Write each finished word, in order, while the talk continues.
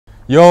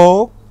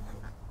Yo,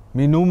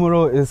 mi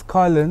numero is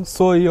Colin.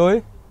 Soy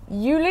yo.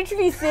 You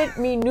literally said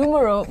mi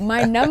numero.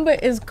 My number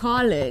is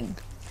Colin.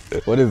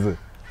 What is it?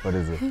 What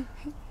is it?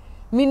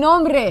 Mi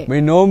nombre. Mi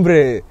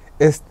nombre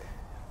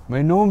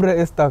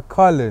está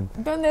Colin.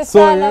 ¿Dónde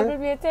está la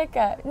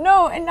biblioteca?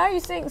 No, and now you're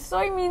saying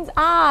soy means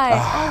I.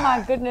 Oh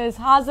my goodness.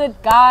 How's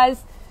it,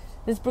 guys?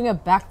 Let's bring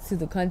it back to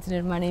the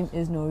continent. My name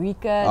is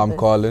Norika. I'm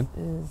Colin.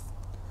 Is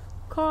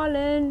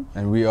Colin.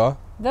 And we are?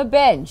 The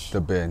Bench.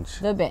 The Bench.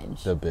 The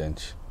Bench. The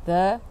Bench.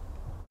 The...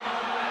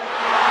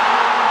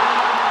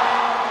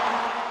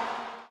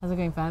 How's it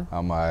going, fam?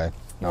 I'm alright.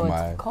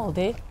 It's cold,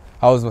 eh?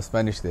 How was my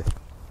Spanish day?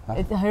 Huh?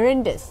 It's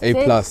horrendous.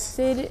 A+.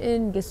 Say it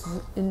in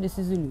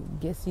Zulu.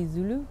 Gessi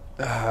Zulu?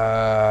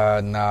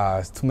 Nah,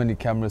 it's too many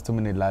cameras, too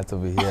many lights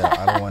over here.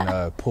 I don't want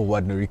to pull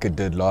what Norika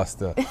did last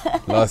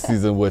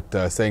season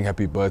with saying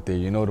happy birthday.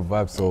 You know the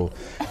vibe, so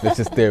let's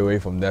just stay away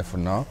from that for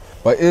now.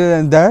 But other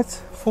than that,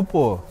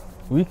 football,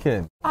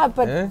 weekend.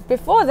 But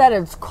before that,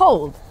 it's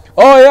cold.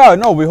 Oh yeah,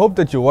 no, we hope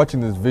that you're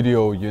watching this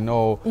video, you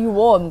know. You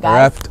warm,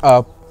 guys. Wrapped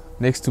up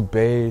next to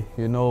Bay,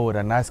 you know, with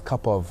a nice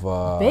cup of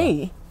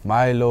Bay?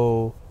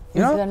 Milo.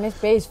 You know?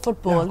 Unless Bay's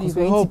football, Yeah, you're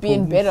going to be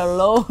in bed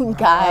alone,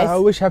 guys. I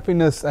wish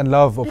happiness and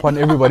love upon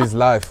everybody's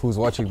life who's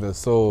watching this.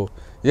 So,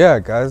 yeah,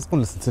 guys,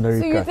 don't listen to Norika.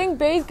 So you think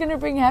Bay's going to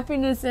bring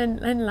happiness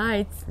and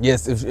lights?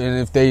 Yes,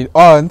 if they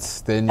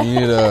aren't, then you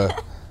need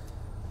to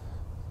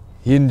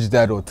hinge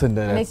that or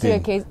Tinder that unless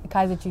thing. you're a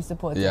Kaiser Chiefs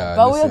supporter. Yeah,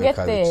 but unless we'll you're a get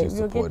Kaiser there. Chiefs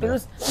We'll get there. It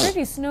supporter. was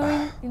really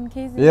snowing in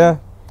KZN. Yeah,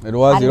 it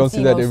was. You don't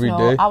see that no every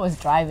snow. day. I was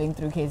driving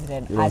through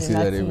KZN. You don't I did see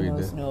not that see every no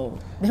day. snow.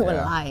 They were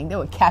lying. They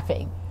were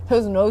capping. There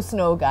was no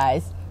snow,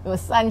 guys. It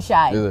was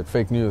sunshine. Is it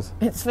fake news?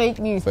 It's fake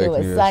news. Fake There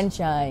was news.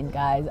 sunshine,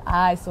 guys.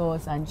 I saw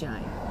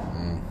sunshine.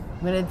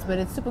 But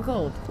it's super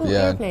cold. Ooh,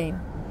 Yeah. airplane.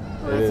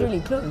 Oh, it's really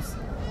close.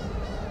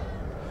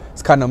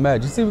 It's kind of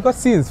mad. You see, we got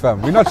scenes,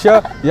 fam. We're not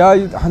sure. Yeah,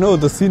 I know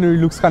the scenery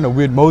looks kind of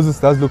weird. Moses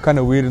does look kind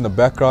of weird in the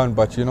background,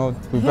 but you know,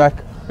 we're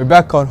back. We're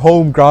back on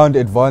home ground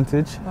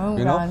advantage. Home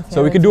you know, ground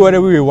so we can do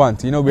whatever we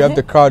want. You know, we have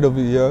the crowd over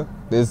here.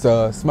 There's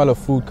a smell of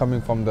food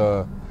coming from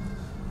the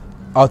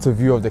outer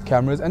view of the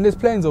cameras, and there's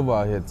planes over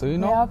our head. So you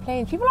know, There are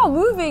planes. People are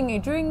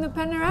moving during the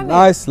panoramic.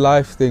 nice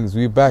life things.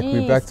 We're back. Jeez,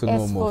 We're back to S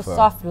normal, for fam.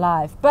 soft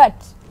life. But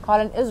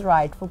Colin is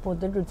right. Football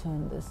did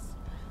return this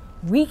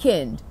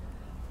weekend.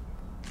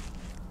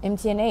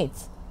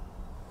 MTN8.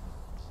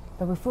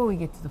 But before we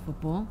get to the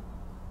football,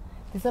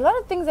 there's a lot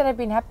of things that have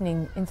been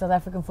happening in South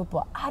African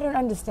football. I don't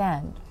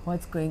understand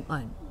what's going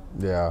on.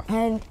 Yeah.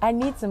 And I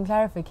need some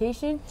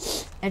clarification.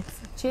 It's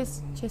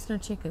chess,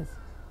 not checkers.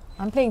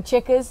 I'm playing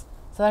checkers.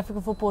 South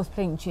African football is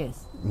playing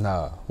chess.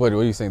 Nah. What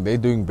are you saying? They're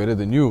doing better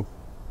than you.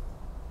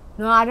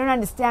 No, I don't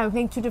understand. We're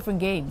playing two different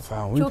games.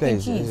 Fam, we Chalk play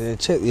and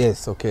cheese.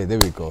 yes. Okay. There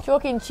we go.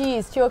 Chalk and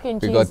cheese, We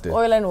got this.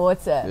 oil and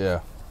water. Yeah.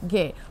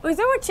 Okay. Oh, is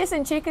that what chess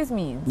and checkers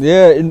means?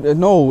 Yeah,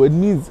 no, it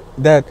means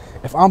that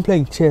if I'm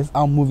playing chess,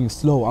 I'm moving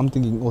slow. I'm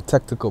thinking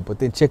tactical, but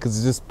then checkers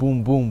is just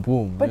boom, boom,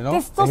 boom. But you know?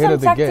 there's still Ahead some of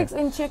the game. tactics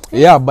in checkers.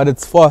 Yeah, but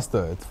it's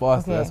faster. It's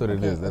faster. That's what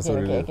it is. That's what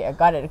it is. Okay, I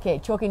got it. Okay,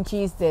 chalk and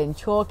cheese then.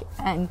 Chalk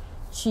and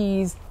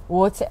cheese,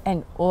 water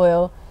and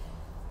oil.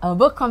 I'm a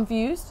bit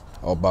confused.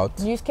 About.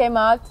 News came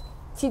out.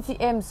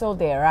 TTM sold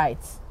their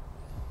rights.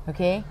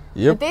 Okay?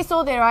 Yep. But they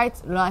sold their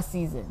rights last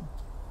season.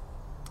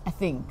 I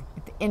think.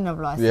 At the end of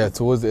last season. Yeah,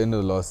 towards the end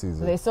of the last season.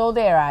 So they sold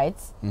their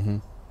rights.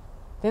 Then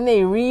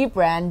they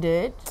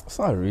rebranded. It's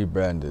not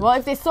rebranded. Well,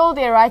 if they sold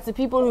their rights, the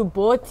people who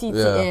bought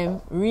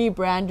TTM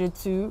rebranded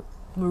to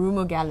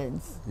Marumo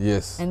Gallants.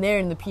 Yes. And they're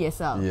in the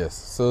PSL. Yes.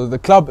 So the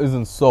club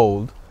isn't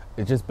sold.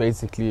 It's just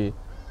basically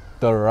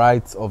the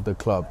rights of the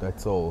club.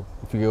 That's all.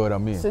 If you get what I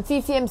mean. So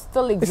TTM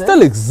still It exists.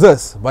 still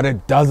exists, but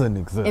it doesn't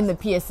exist. in the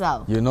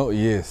PSL. You know,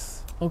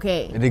 yes.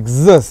 Okay. It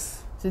exists.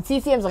 So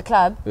TTM's a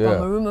club, Yeah. but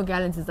Marumo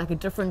Gallants is like a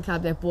different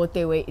club that bought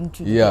their way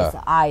into the Yeah.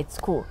 PSL. It's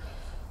cool.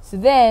 So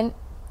then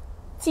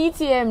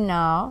TTM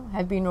now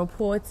have been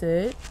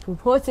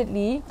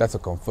reportedly That's a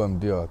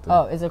confirmed deal, I think.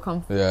 oh, is a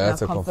confirmed. Yeah,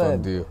 that's a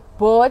confirmed deal.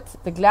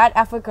 Bought the Glad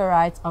Africa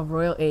rights of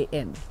Royal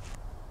AM.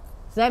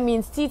 So that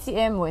means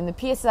TTM were in the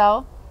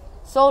PSL,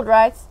 sold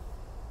rights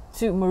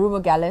to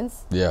Marumo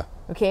Gallants. Yeah.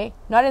 Okay,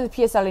 not in the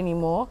PSL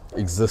anymore.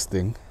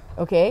 Existing.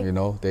 Okay. You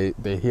know,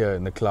 they're here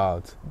in the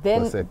clouds. for a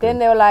Then second.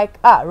 they were like,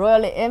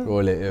 Royal AM.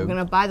 Royal We're AM.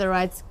 gonna buy the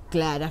rights.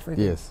 Glad Africa.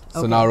 Yes. So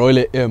Okay. now Royal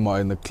AM are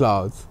in the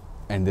clouds,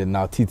 and then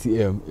now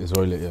TTM is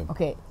Royal AM.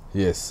 Okay.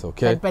 Yes.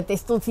 Okay. But they're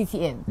still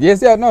TTM.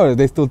 Yes. Yeah. No,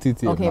 they still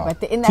TTM. Okay, now.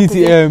 but in that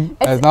TTM position-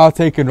 has now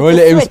taken Royal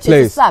It's a M's switch,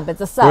 place. It's a sub.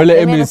 It's a sub. Royal They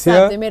M made a is sub.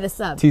 here. They made a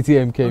sub.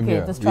 TTM came Okay,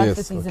 here. this transfer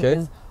Yes. season Okay.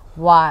 is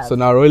wild. So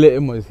now Royal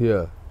M is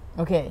here.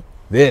 Okay.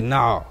 There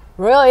now.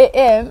 Royal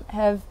AM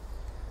have.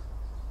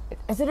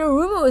 Is it a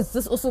rumor or is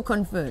this also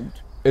confirmed?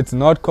 It's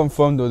not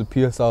confirmed with the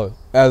PSL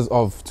as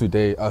of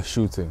today. Are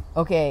shooting.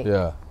 Okay.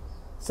 Yeah.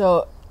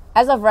 So,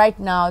 as of right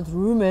now, it's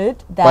rumored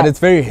that But it's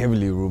very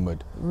heavily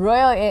rumored.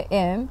 Royal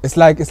AM. It's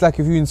like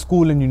if you're in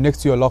school and you're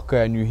next to your locker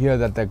and you hear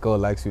that girl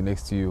likes you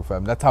next to you,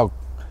 fam. That's how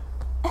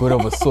good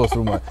of a source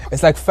rumor.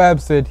 It's like Fab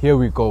said, here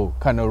we go,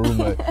 kind of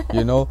rumor.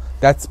 You know,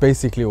 that's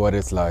basically what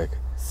it's like.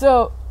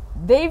 So,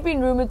 they've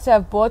been rumored to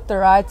have bought the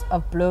rights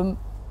of Bloem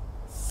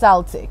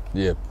Celtic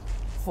Yep.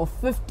 for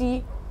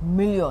 50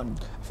 million.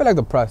 I feel like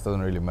the price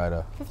doesn't really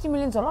matter. 50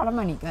 million is a lot of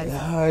money, guys. Yeah,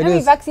 How it many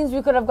is. vaccines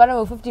we could have gotten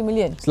with 50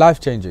 million? It's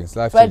life-changing. It's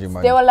But life-changing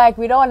money. they were like,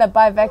 we don't want to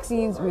buy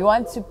vaccines. We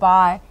want to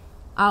buy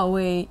our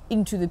way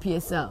into the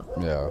PSL.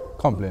 Yeah,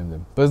 can't blame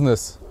them.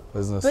 Business.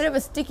 Bit of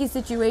a sticky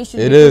situation.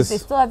 It because is. They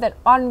still have that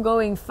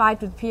ongoing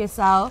fight with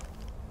PSL.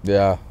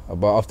 Yeah,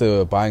 but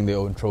after buying their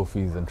own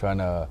trophies and trying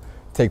to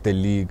take the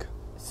league,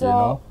 So you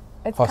know,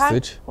 it's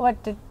hostage.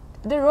 What did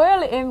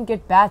Royal M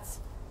get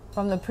bats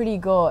from the pretty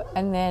girl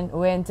and then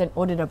went and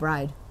ordered a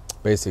bride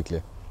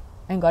Basically.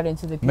 and got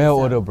into the PSL? Male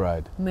order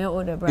bride. Male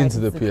order bride Into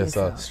the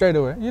PSL. Straight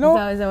away. You know?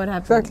 Is that what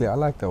happened? Exactly. I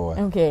like that one.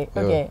 Okay,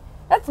 Yeah. okay.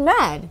 That's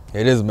mad.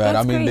 It is, man.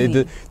 That's I mean,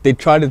 crazy. they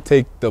try to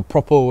take the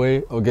proper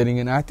way of getting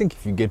in. I think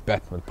if you get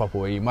back the proper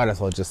way, you might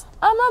as well just...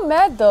 I'm not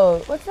mad though.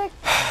 What's like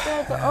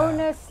the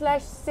owner /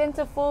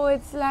 centre forward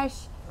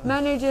 /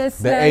 manager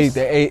 /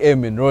 The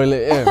AM in Royal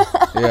AM.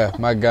 Yeah,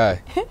 my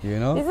guy. You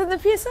know? Is it the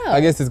PSL? I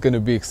guess it's going to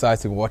be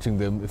exciting watching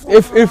them.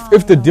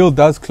 If the deal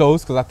does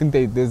close, because I think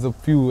there's a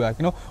few, like,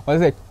 you know, what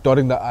is it,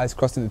 dotting the I's,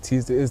 crossing the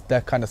T's, there is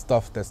that kind of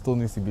stuff that still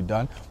needs to be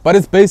done. But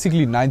it's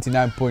basically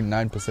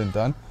 99.9%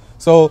 done.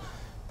 So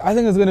I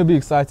think it's going to be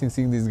exciting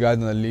seeing these guys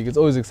in the league. It's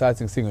always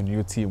exciting seeing a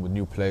new team with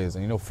new players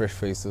and, you know, fresh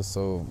faces.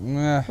 So,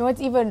 meh. You know what's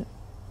even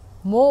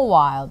more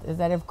wild is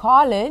that if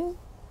Carlin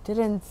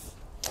didn't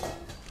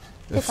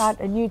pick out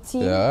a new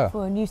team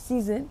for a new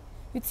season,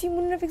 your team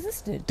wouldn't have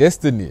existed.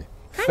 Destiny.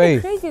 Kind Faith.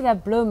 of crazy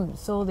that Bloem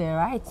sold their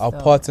rights. Our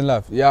though. parts in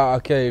life. Yeah,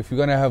 okay, if you're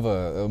going to have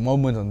a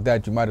moment on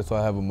that, you might as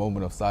well have a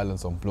moment of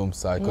silence on Bloem's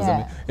side. Because, I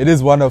mean, it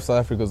is one of South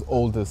Africa's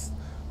oldest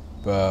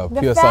the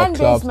PSL fan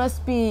clubs. base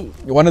must be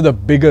one of the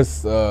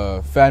biggest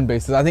fan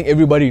bases. I think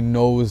everybody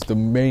knows the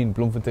main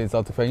Bloemfontein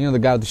Celtic fan. You know, the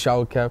guy with the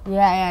shower cap?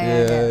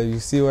 Yeah. You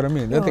see what I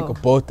mean? They Yo. think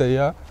of both there,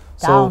 yeah.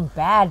 Down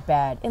bad.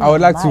 I would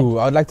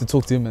like to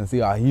talk to him and see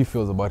how he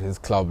feels about his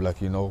club,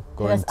 like, you know,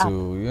 going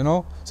to, you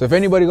know. So if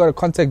anybody got a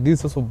contact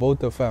details for both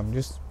the fam,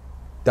 just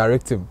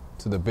direct him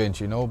to the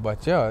bench, you know.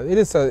 But yeah, it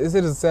is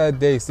a sad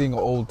day seeing an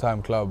old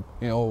time club,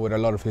 you know, with a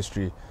lot of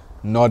history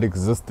not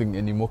existing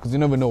anymore, because you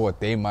never know what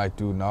they might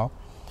do now.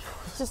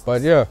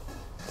 But yeah,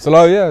 it's a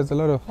lot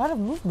of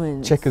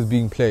movement. Checkers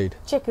being played.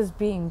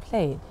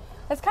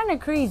 It's kind of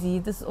crazy.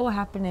 This is all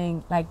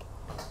happening, like,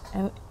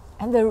 and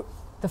the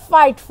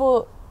fight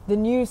for the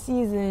new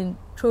season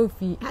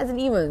trophy hasn't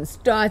even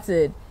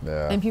started,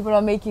 and people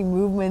are making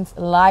movements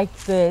like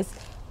this.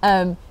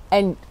 And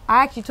I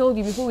actually told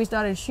you before we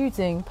started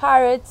shooting,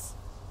 Pirates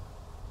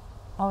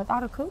are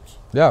without a coach.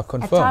 Yeah,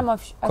 confirm.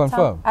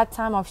 At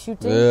time of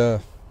shooting,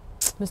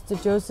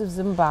 Mr. Joseph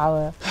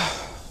Zinnbauer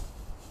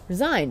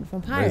resigned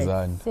from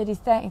Pirates. Said he's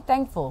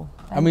thankful.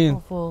 I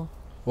mean,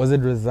 was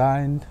it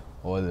resigned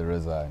or was it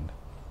resigned?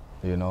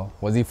 You know,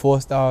 was he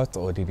forced out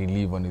or did he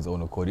leave on his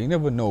own accord? You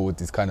never know with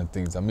these kind of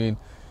things. I mean,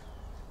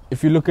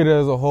 if you look at it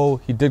as a whole,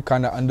 he did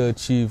kind of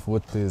underachieve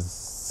with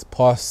his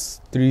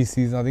past 3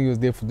 seasons. I think he was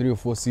there for 3 or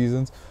 4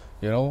 seasons.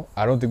 You know,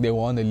 I don't think they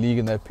won the league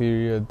in that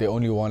period. They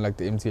only won like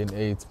the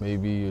MTN8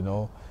 maybe, you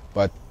know.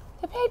 But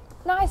they played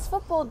nice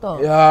football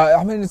though. Yeah,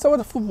 I mean, it's about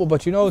the football,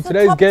 but you know, it's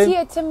today's game.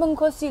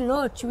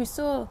 We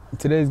saw.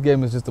 Today's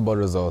game is just about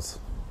results.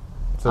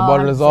 It's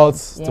about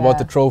results. It's about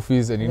the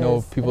trophies, and you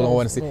know, people don't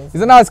want to see.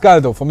 He's a nice guy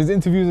though. From his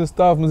interviews and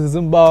stuff, Mr.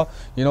 Zinnbauer,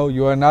 you know,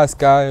 you're a nice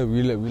guy.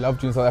 We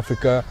loved you in South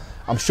Africa.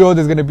 I'm sure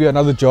there's going to be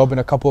another job in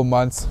a couple of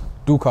months.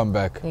 Do come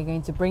back. They're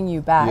going to bring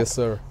you back. Yes,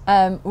 sir.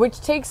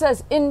 Which takes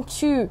us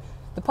into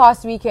the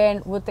past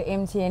weekend with the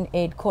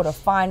MTN8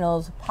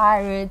 Quarterfinals.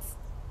 Pirates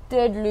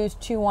did lose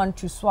 2-1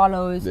 to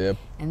Swallows. Yep.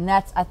 And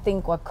that's, I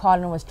think, what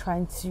Colin was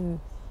trying to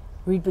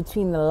read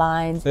between the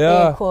lines.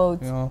 Yeah. Air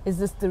quotes. You know. Is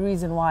this the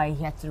reason why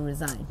he had to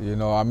resign? You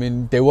know, I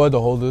mean, they were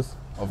the holders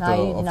of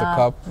the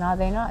cup. Now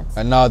they're not.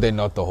 And now they're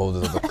not the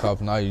holders of the cup.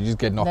 Now you just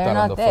get knocked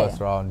out in the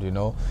first round, you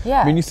know.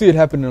 Yeah. I mean, you see it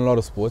happen in a lot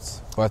of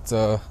sports, but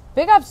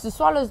big ups to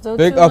Swallows though.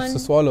 Big ups to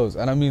Swallows.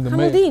 And I mean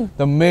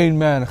the main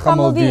man,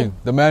 Hamaldeen,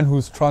 the man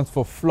whose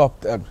transfer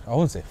flopped. I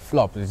won't say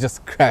flopped, it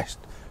just crashed.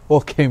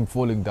 All came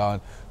falling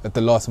down at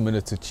the last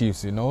minute to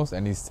Chiefs, you know.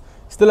 And he's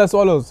still at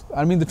Swallows.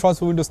 I mean, the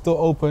transfer window's still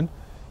open.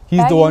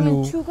 He's the one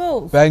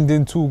who banged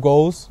in 2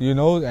 goals, you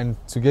know, and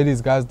to get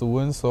his guys the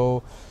win.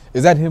 So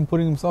is that him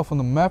putting himself on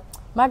the map?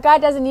 My guy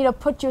doesn't need to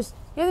put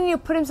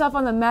himself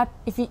on the map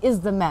if he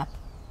is the map.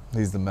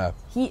 He's the map.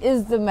 He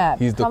is the map.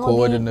 He's the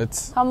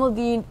coordinates.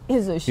 Hamaldeen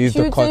is a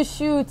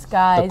shoots,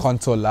 guys. The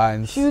contour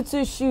lines. Shoots.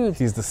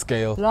 He's the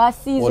scale.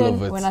 Last season,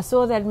 when I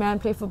saw that man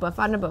play for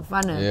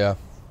Bafana, yeah,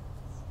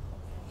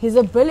 his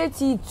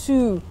ability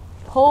to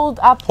hold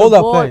up the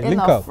ball in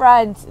the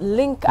front,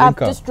 link up,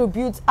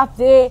 distributes up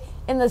there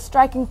in the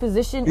striking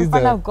position in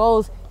front of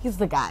goals. He's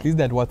the guy. He's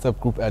that WhatsApp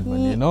group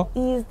admin, you know?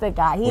 He's the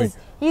guy.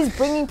 He's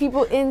bringing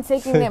people in,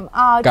 taking them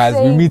out. Guys,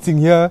 we're meeting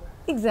here.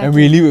 Exactly. And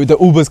we leave. The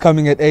Uber's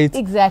coming at 8.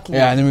 Exactly.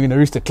 Yeah, and then we're going to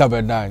reach the club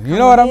at 9. You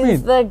know what I mean?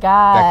 He's the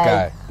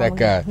guy. That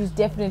guy. He's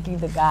definitely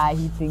the guy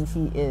he thinks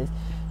he is.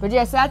 But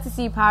yeah, sad to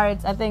see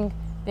Pirates. I think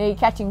they're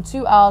catching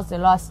 2 L's. They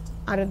lost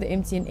out of the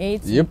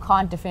MTN8. So Yep. you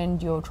can't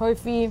defend your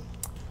trophy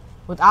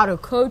without a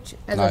coach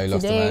as Now of you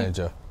lost the today.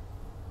 manager.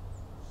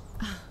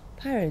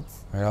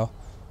 Pirates. You know,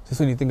 just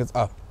when you think it's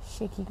up,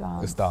 Shaky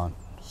ground. it's down.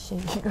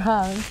 Shaky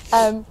ground.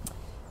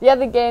 The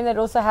other game that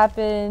also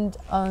happened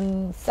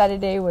on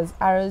Saturday was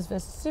Arrows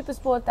versus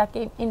Supersport. That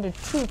game ended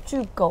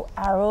 2-2. Go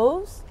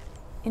Arrows.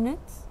 In it.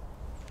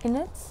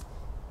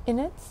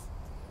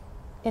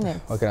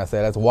 What can I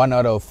say? That's one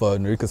out of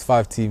Nurika's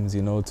 5 teams,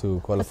 you know, to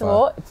qualify. First of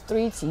all, it's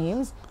 3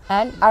 teams,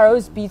 and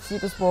Arrows beat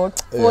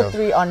Supersport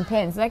 4-3 on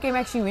pens. That game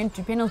actually went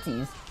to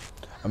penalties.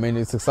 I mean,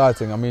 it's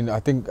exciting. I mean, I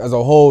think as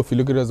a whole, if you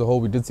look at it as a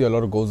whole, we did see a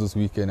lot of goals this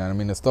weekend. And I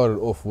mean, it started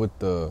off with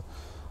the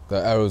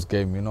Arrows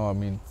game, you know what I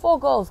mean? 4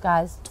 goals,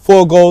 guys.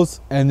 4 goals,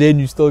 and then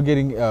you're still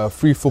getting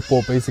free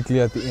football basically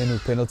at the end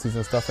with penalties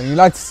and stuff. And you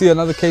like to see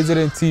another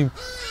KZN team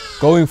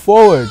going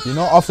forward, you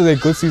know, after their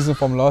good season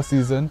from last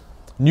season.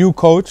 New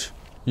coach,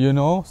 you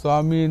know, so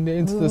I mean, they're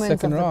into the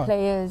second round.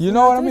 Players. You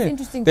know what I mean?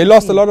 They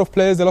lost a lot of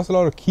players, they lost a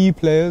lot of key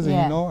players, you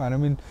know, and I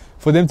mean,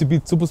 for them to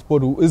beat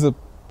Supersport, who is a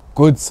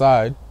good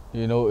side,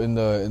 you know, in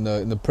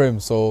the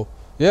Prem. So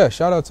yeah,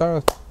 shout out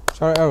Arrows.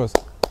 Shout out Arrows.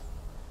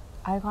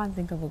 I can't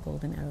think of a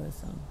Golden Arrows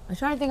song. I'm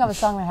trying to think of a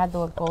song that had the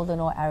word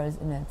golden or arrows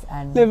in it.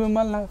 And living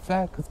my life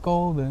like it's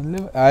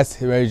golden. That's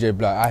Mary J.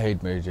 Blige. I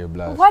hate Mary J.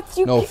 Blige. What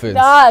you? No offense.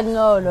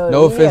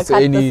 No offense to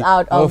any.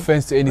 No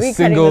offense to any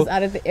single.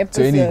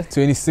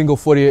 To any single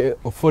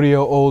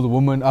 40-year-old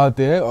woman out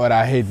there. Or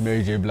I hate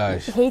Mary J.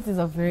 Blige. Hate is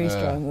a very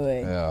strong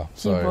word. Yeah.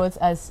 She brought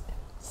us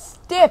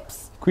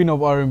steps. Queen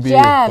of R&B.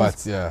 Jams.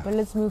 But yeah. But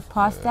let's move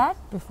past that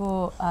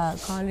before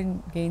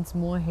Carlin gains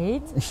more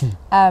hate.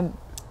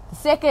 The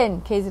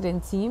second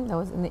KZN team that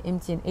was in the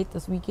MTN8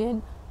 this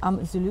weekend,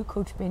 Zulu,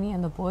 Coach Benny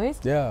and the boys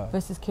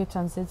versus Cape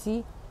Town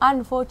City.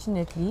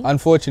 Unfortunately,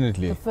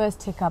 the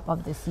first hiccup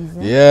of the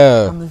season.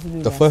 Yeah,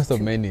 the first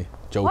of many.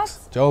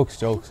 Jokes.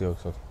 Jokes. How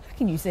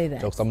can you say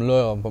that? Jokes. I'm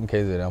loyal. I'm from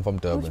KZN. I'm from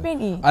Durban. Coach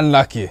Benny.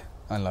 Unlucky.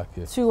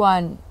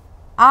 2-1.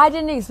 I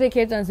didn't expect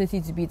Cape Town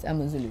City to beat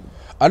Zulu.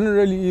 I didn't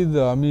really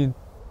either. I mean,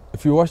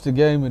 if you watch the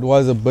game, it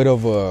was a bit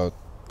of a...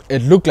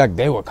 It looked like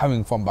they were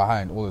coming from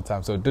behind all the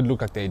time. So it did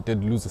look like they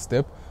did lose a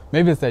step.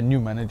 Maybe it's that new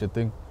manager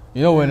thing.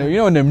 You know when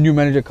the new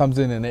manager comes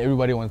in and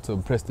everybody wants to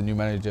impress the new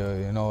manager,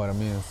 you know what I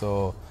mean?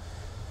 So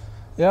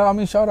yeah, I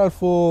mean shout out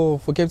for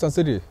Cape Town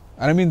City.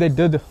 And I mean they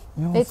did. You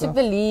know, they took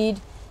the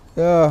lead.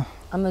 Yeah.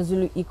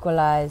 Amazulu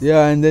equalized.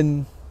 Yeah, and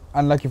then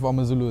unlucky for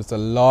Amazulu, it's a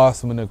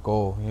last minute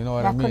goal. You know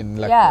what I mean?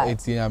 Like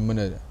 89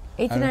 minute.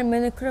 89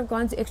 minutes could have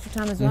gone to extra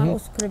time as well.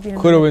 Also could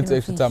have went to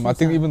extra time. I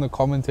think even the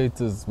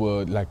commentators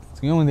were like,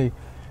 you know, when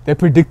they're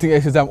predicting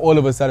extra time, all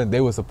of a sudden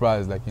they were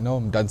surprised. Like, you know,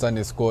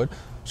 Dansane scored.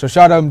 So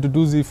shout out to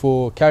Duzi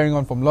for carrying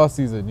on from last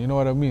season, you know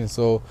what I mean?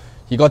 So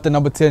he got the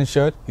number 10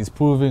 shirt, he's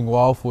proving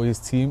well for his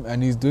team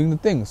and he's doing the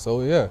thing.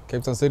 So yeah,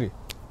 Cape Town City.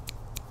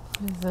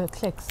 The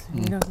clicks.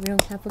 We don't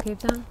clap for Cape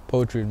Town?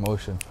 Poetry in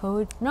motion.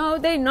 No,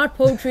 they're not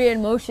poetry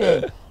in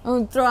motion.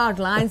 Don't throw out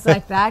lines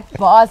like that,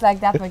 bars like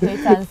that for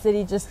Cape Town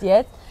City just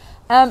yet.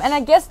 And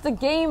I guess the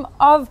game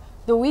of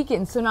the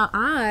weekend. So now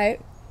I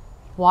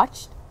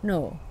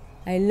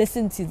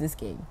listened to this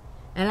game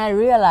and I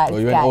realized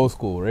you went old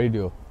school,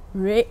 radio.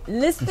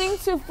 Listening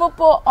to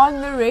football on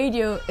the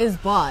radio is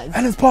bars.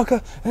 And it's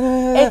Parker.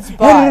 It's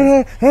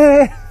bars.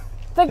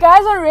 The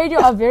guys on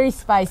radio are very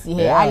spicy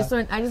here. I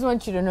just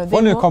want you to know.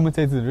 Only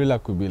commentators in real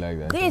life could be like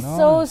that. They're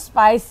so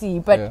spicy.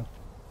 But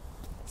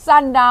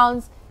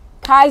Sundowns,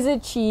 Kaiser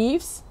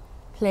Chiefs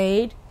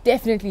played.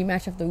 Definitely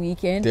match of the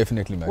weekend.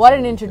 What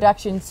an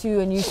introduction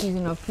to a new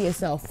season of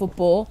PSL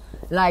football.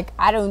 Like,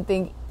 I don't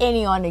think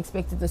anyone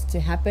expected this to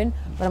happen.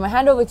 But I'm going to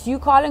hand over to you,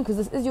 Carlin, because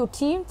this is your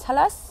team. Tell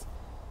us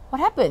what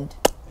happened.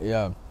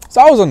 Yeah.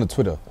 So I was on the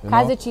Twitter.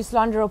 Kaiser Chiefs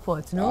slander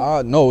reports,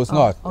 no? No, it's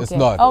not. Okay. It's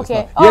not. Okay.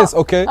 It's not. Yes,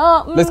 okay.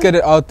 Let's get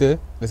it out there.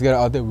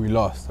 We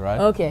lost,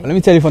 right? Okay. But let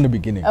me tell you from the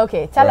beginning.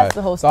 Okay, tell us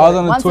the whole story. So I was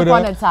on the Twitter.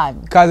 Once upon a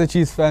time. Kaiser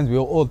Chiefs fans, we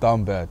were all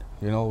down bad.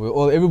 You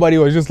know, everybody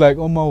was just like,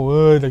 oh my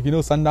word, like, you know,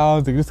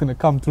 Sundowns, they're just going to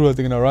come through us,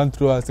 they're going to run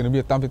through us, it's going to be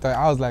a thumpy time.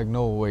 I was like,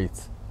 no, wait.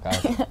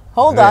 Guys,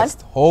 Hold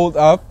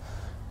up.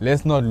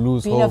 Let's not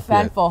lose hope. Being a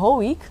fan for a whole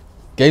week.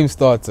 Game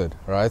started,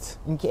 right?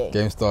 Okay.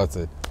 Game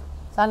started.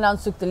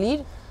 Sundowns took the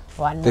lead.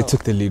 1-0. They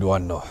took the lead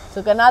 1-0.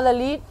 Took another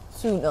lead,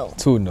 2-0.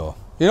 2-0.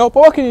 You know, but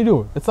what can you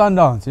do? It's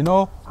Sundowns, you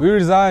know. We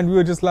resigned. We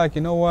were just like,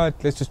 you know what?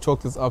 Let's just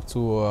chalk this up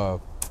to,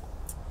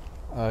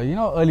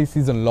 early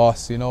season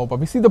loss, you know. But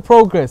we see the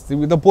progress. The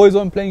boys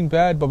aren't playing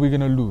bad, but we're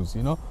going to lose,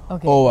 you know.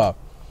 Okay. Oh, wow.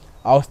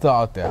 I was still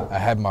out there. I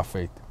had my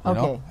faith, you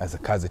know, as a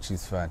Kaiser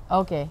Chiefs fan.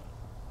 Okay.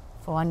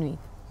 For 1 week.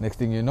 Next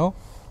thing you know,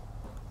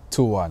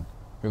 2-1.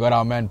 We got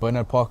our man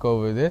Bernard Parker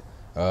over there.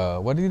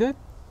 What did he do?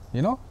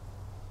 You know,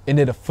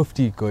 ended a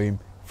 50 game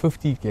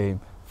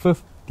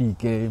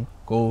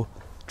goal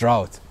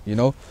drought, you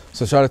know.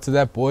 So shout out to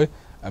that boy.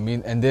 I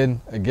mean, and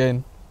then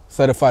again,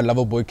 certified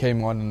lover boy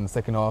came on in the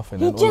second half.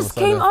 And he just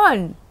came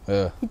on.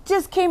 Yeah. He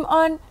just came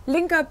on.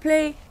 Link up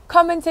play.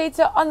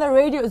 Commentator on the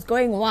radio is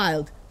going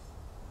wild.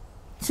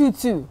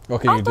 2-2.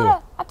 What can you do?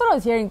 I thought I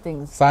was hearing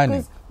things. Signing.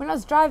 Because when I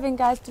was driving,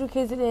 guys, through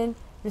KZN,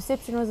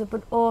 reception was a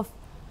bit off.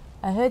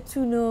 I heard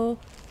 2-0,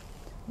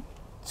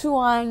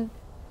 2-1.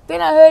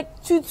 Then I heard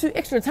 2-2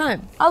 extra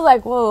time. I was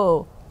like,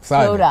 whoa,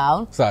 slow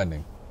down.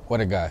 Signing.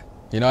 What a guy.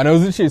 You know, and it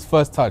was literally his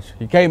first touch.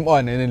 He came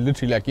on and then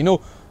literally like, you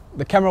know,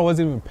 the camera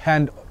wasn't even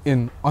panned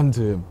in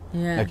onto him.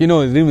 Yeah. Like, you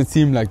know, it didn't even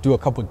seem like do a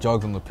couple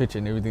jogs on the pitch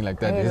and everything like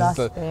that. They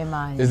lost their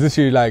mind. It's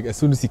literally like as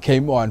soon as he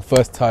came on,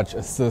 first touch,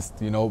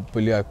 assist, you know,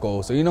 billiard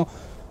goal. So, you know,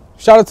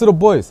 shout out to the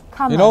boys.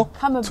 Come you know,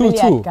 2-2.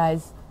 Billiard,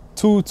 guys.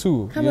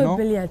 2-2. Come you know?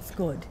 Billiard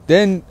scored.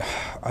 Then,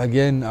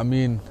 again, I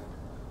mean...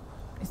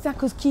 Is that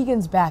because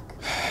Keegan's back?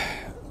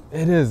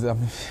 It is. I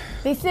mean,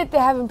 they said they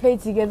haven't played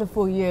together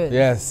for years.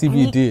 Yeah,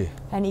 CBD.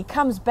 And he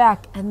comes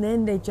back and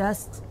then they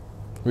just...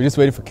 We're just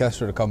waiting for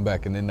Castro to come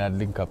back and then that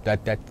link up,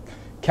 that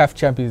CAF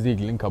Champions League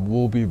link up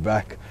will be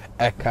back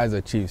at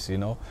Kaizer Chiefs, you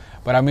know.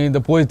 But I mean, the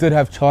boys did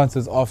have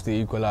chances after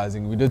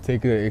equalizing. We did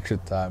take it at extra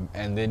time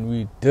and then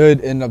we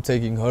did end up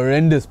taking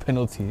horrendous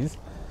penalties.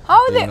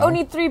 How are there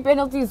only 3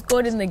 penalties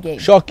scored in the game?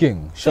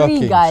 Shocking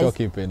 3 guys.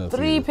 Shocking penalties.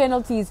 3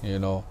 penalties. You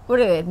know. What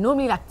are they?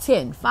 Normally like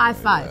 10,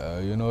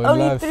 5-5. You know,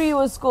 only life, 3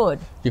 was scored.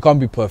 You can't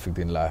be perfect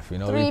in life, you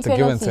know. 3 it's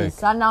penalties. A give and take.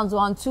 Sundowns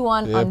won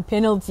 2-1 on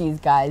penalties,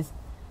 guys.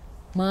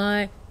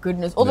 My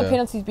goodness. All the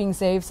penalties being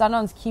saved.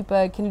 Sundowns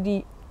keeper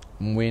Kennedy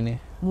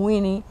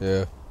Mwini.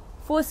 Yeah.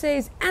 4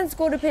 saves and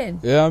scored a pen.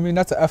 Yeah, I mean,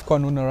 that's an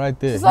AFCON winner right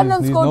there. So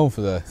he's known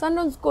for that.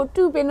 Sundowns scored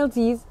 2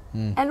 penalties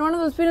and one of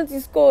those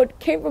penalties scored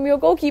came from your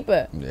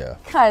goalkeeper. Yeah.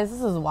 Guys,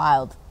 this is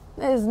wild.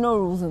 There's no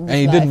rules in this.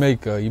 And he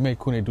life. did make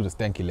Kune do the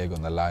stanky leg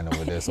on the line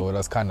over there. So it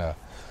was kind of,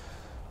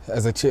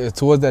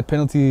 towards that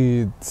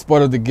penalty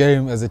spot of the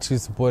game, as a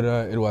Chiefs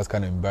supporter, it was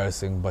kind of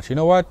embarrassing. But you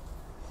know what?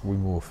 We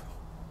move.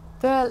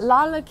 The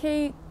Lala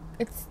K,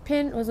 its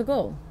pen was a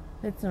goal.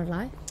 Let's not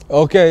lie.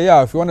 Okay,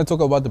 yeah. If you want to talk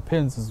about the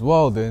pens as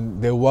well,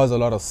 then there was a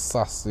lot of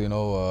sus, you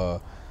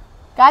know.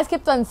 Guys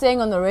kept on saying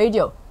on the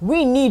radio,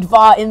 we need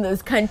VAR in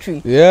this country.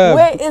 Yeah.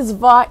 Where is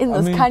VAR in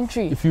this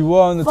country? If you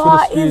were on the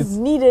VAR Twitter streets, is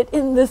needed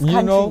in this country.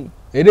 You know,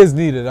 it is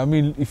needed. I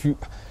mean,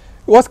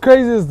 what's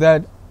crazy is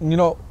that, you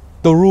know,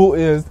 the rule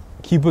is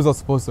keepers are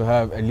supposed to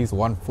have at least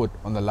 1 foot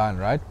on the line,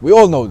 right? We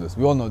all know this.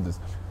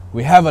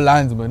 We have a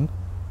linesman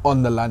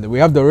on the line. We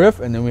have the ref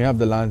and then we have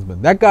the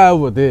linesman. That guy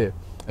over there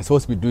is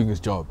supposed to be doing his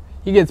job.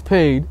 He gets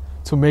paid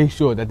to make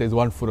sure that there's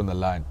 1 foot on the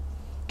line.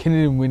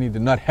 Kennedy and Winnie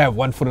did not have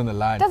 1 foot on the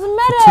line. Doesn't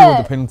matter. For 2 of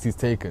the penalties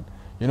taken.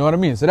 You know what I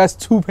mean? So that's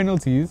 2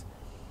 penalties.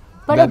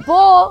 But a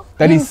ball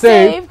that being he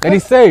saved.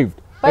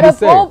 But a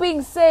ball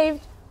being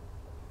saved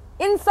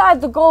inside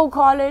the goal,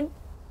 Colin.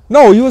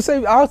 No, he was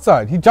saved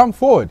outside. He jumped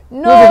forward. No,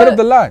 he was ahead of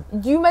the line.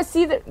 You must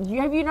see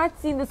have you not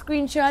seen the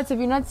screenshots?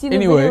 Have you not seen the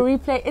video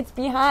replay? It's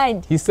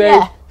behind. He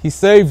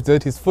saved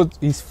it.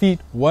 His feet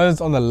was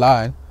on the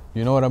line.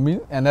 You know what I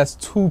mean? And that's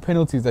 2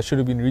 penalties that should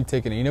have been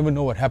retaken. And you never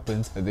know what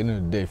happens at the end of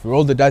the day. If you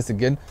roll the dice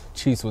again,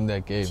 Chiefs win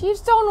that game.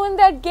 Chiefs don't win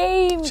that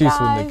game, Chiefs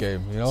guys. win the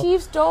game, you know?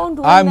 Chiefs don't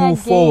win that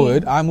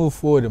game. I move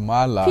forward in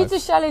my life. Peter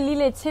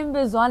Shalalile,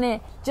 Timbers on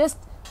it.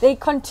 They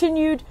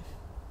continued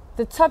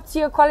the top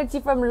tier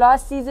quality from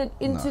last season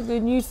into the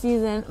new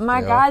season.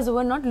 My guys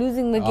were not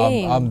losing the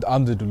game.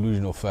 I'm the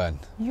delusional fan.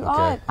 You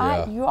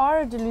are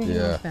a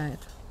delusional fan.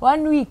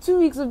 1 week, 2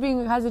 weeks of being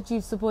Kaizer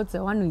Chiefs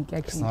supporter. 1 week,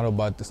 actually.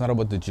 It's not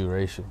about the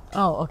duration.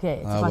 Oh, okay.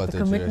 It's about the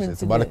commitment.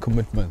 It's about a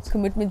commitment.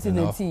 Commitment to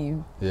the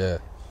team. Yeah.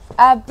 It's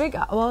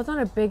not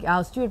a big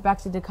L. Stuart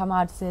Baxter did come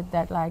out and said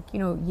that, like, you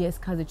know, yes,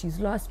 Kaizer Chiefs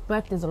lost,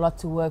 but there's a lot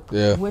to work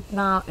with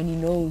now, and he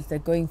knows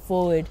that going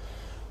forward.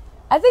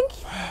 I think,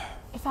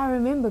 if I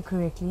remember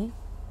correctly,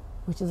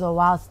 which is a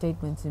wild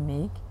statement to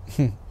make,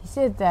 he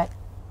said that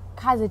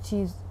Kaizer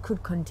Chiefs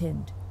could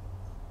contend.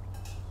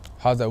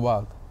 How's that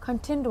wild?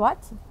 Contend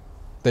what?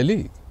 The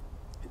league.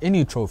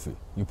 Any trophy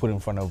you put in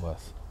front of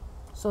us.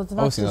 So it's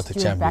not obviously just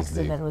Stuart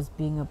Baxter that was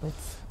being a bit...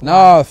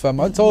 Nah, fam,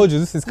 I told you,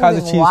 this is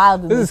Kaizer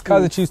Chiefs. This is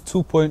Kaizer Chiefs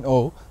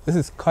 2.0. This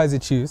is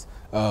Kaizer Chiefs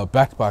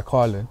backed by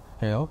Carlin,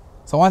 you know.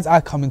 So once I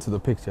come into the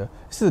picture,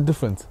 this is a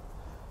different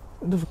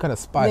kind of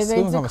spice. They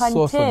don't have a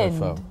sauce on it,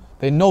 fam.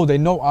 They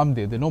know I'm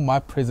there. They know my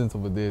presence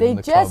over there in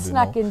the club. They just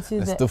snuck into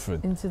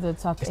the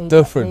top 8. It's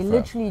different, They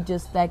literally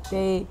just, like,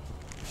 they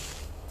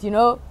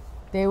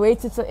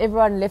waited till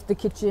everyone left the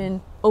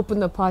kitchen,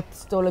 opened the pot,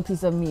 stole a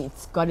piece of meat,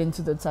 got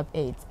into the top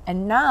 8.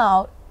 And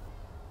now,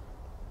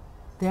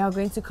 they are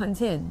going to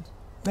contend.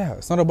 Yeah,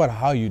 it's not about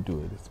how you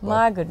do it. It's about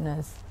my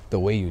goodness. The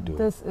way you do it.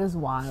 This is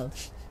wild.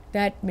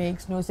 That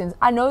makes no sense.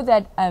 I know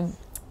that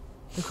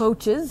the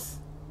coaches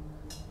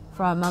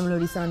from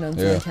Mamelodi Sundowns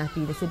weren't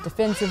happy. They said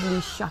defensively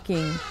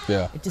shocking.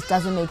 Yeah. It just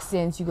doesn't make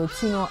sense. You go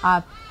 2-0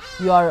 up.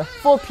 You are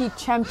 4-peat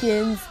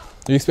champions.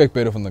 You expect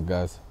better from the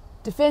guys.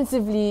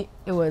 Defensively,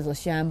 it was a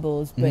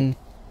shambles, but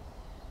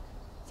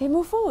they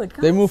move forward,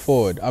 guys. They move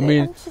forward. I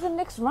mean, on to the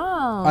next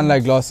round.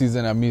 Unlike last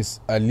season, at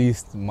least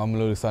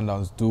Mamelodi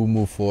Sundowns do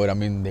move forward. I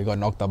mean, they got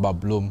knocked out by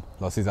Bloom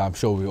last season. I'm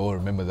sure we all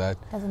remember that.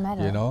 Doesn't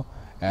matter. You know?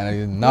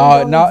 And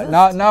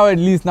now at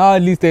least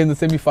they're in the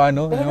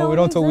semi-final. You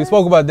know, we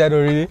spoke about that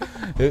already.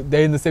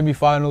 They're in the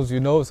semi-finals,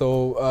 you know.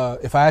 So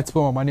if I had to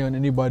put my money on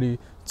anybody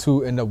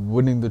to end up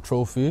winning the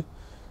trophy,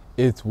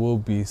 it will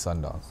be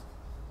Sundowns.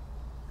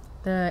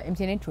 The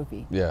MTN8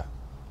 trophy. Yeah.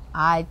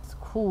 It's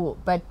cool.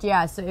 But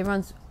yeah, so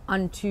everyone's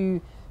on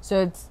to...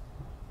 So it's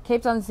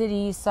Cape Town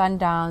City,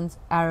 Sundowns,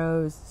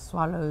 Arrows,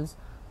 Swallows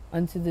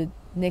onto the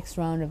next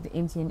round of the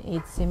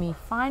MTN8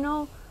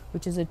 semi-final,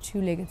 which is a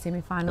 2-legged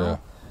semi-final,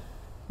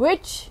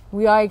 which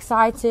we are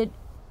excited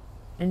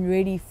and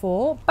ready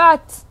for.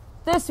 But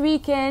this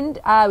weekend,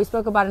 we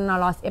spoke about it in our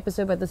last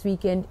episode, but this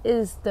weekend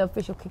is the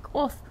official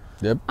kick-off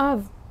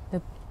of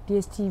the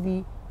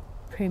DStv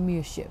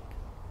Premiership.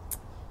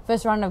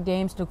 First round of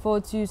games to look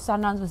forward to: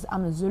 Sundowns versus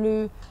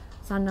AmaZulu.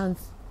 Sundowns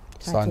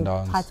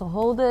title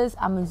holders,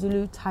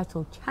 AmaZulu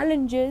title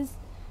challengers.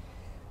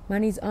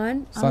 Money's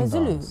on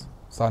AmaZulu.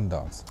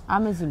 Sundowns.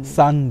 AmaZulu.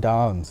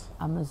 Sundowns.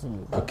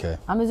 AmaZulu. Okay.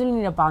 AmaZulu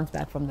need a bounce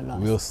back from the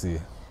loss. We'll see.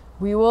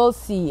 We will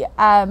see.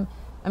 I'm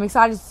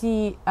excited to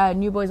see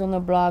New Boys on the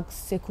Block,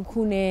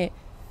 Sekukune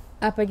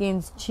up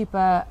against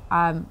Chipa.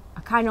 I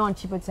kind of want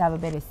Chipa to have a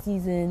better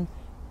season,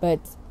 but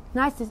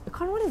nice to...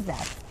 What is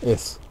that?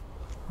 Yes.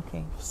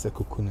 Okay.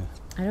 Sekukune.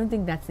 I don't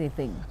think that's their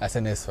thing. That's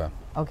an S, fam.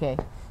 Okay.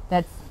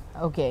 That's...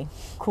 Okay.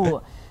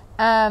 Cool.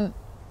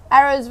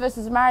 Arrows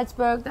versus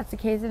Maritzburg. That's the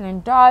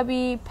KZN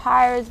Derby.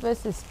 Pirates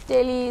versus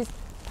Stellies.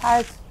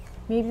 Pirates...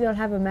 Maybe they'll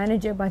have a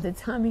manager by the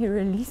time you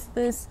release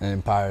this.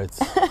 And Pirates.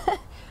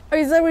 Oh,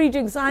 is that what you're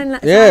doing? Sign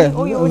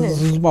all your winners?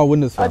 This is my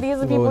winners. Oh, these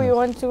are the people you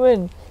want to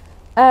win.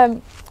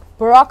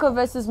 Baraka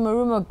versus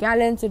Marumo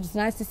Gallants, which is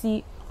nice to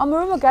see. Are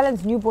Marumo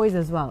Gallants new boys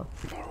as well?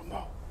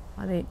 Marumo.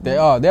 Are they? They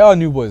are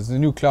new boys. It's a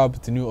new club,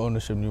 it's a new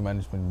ownership, new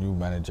management, new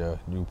manager,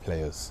 new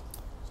players.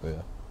 So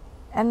yeah.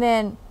 And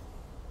then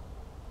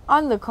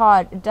on the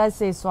card, it does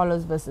say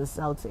Swallows versus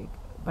Celtic,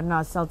 but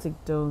now Celtic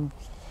don't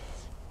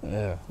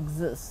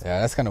exist. Yeah,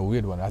 that's kind of a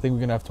weird one. I think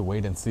we're gonna have to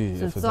wait and see.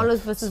 So if Swallows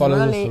versus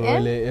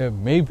Rolle,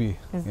 maybe.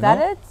 Is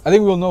that it? I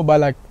think we'll know by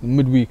like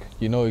midweek.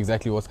 You know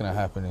exactly what's gonna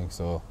happen.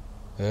 So,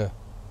 yeah.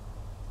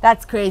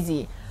 That's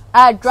crazy.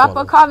 Drop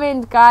a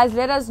comment, guys.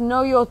 Let us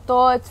know your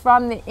thoughts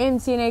from the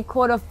MTN8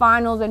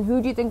 quarterfinals and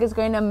who do you think is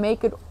going to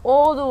make it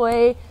all the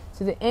way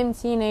to the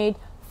MTN8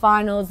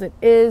 finals. It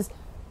is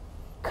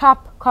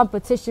cup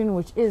competition,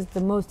 which is the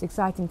most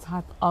exciting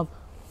type of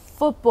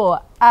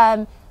football.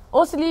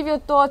 Also, leave your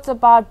thoughts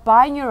about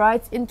buying your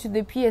rights into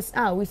the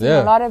PSL. We've seen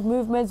a lot of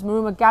movements.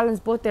 Marumo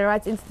Gallants bought their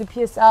rights into the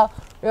PSL.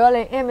 Real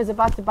AM is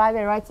about to buy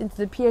their rights into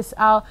the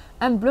PSL.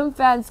 And Bloom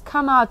fans,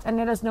 come out and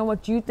let us know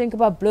what you think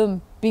about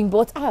Bloom being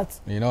bought out.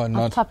 You know,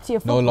 not top tier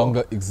football. No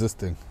longer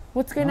existing.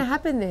 What's going to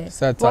happen there?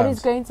 Sad What times.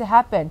 is going to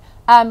happen?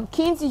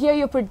 Keen to hear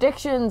your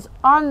predictions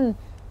on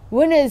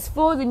winners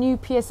for the new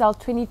PSL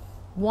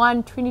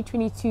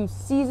 2022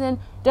 season.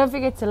 Don't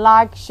forget to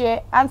like,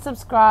 share, and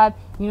subscribe.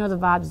 You know the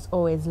vibes is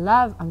always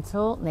love.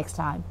 Until next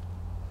time.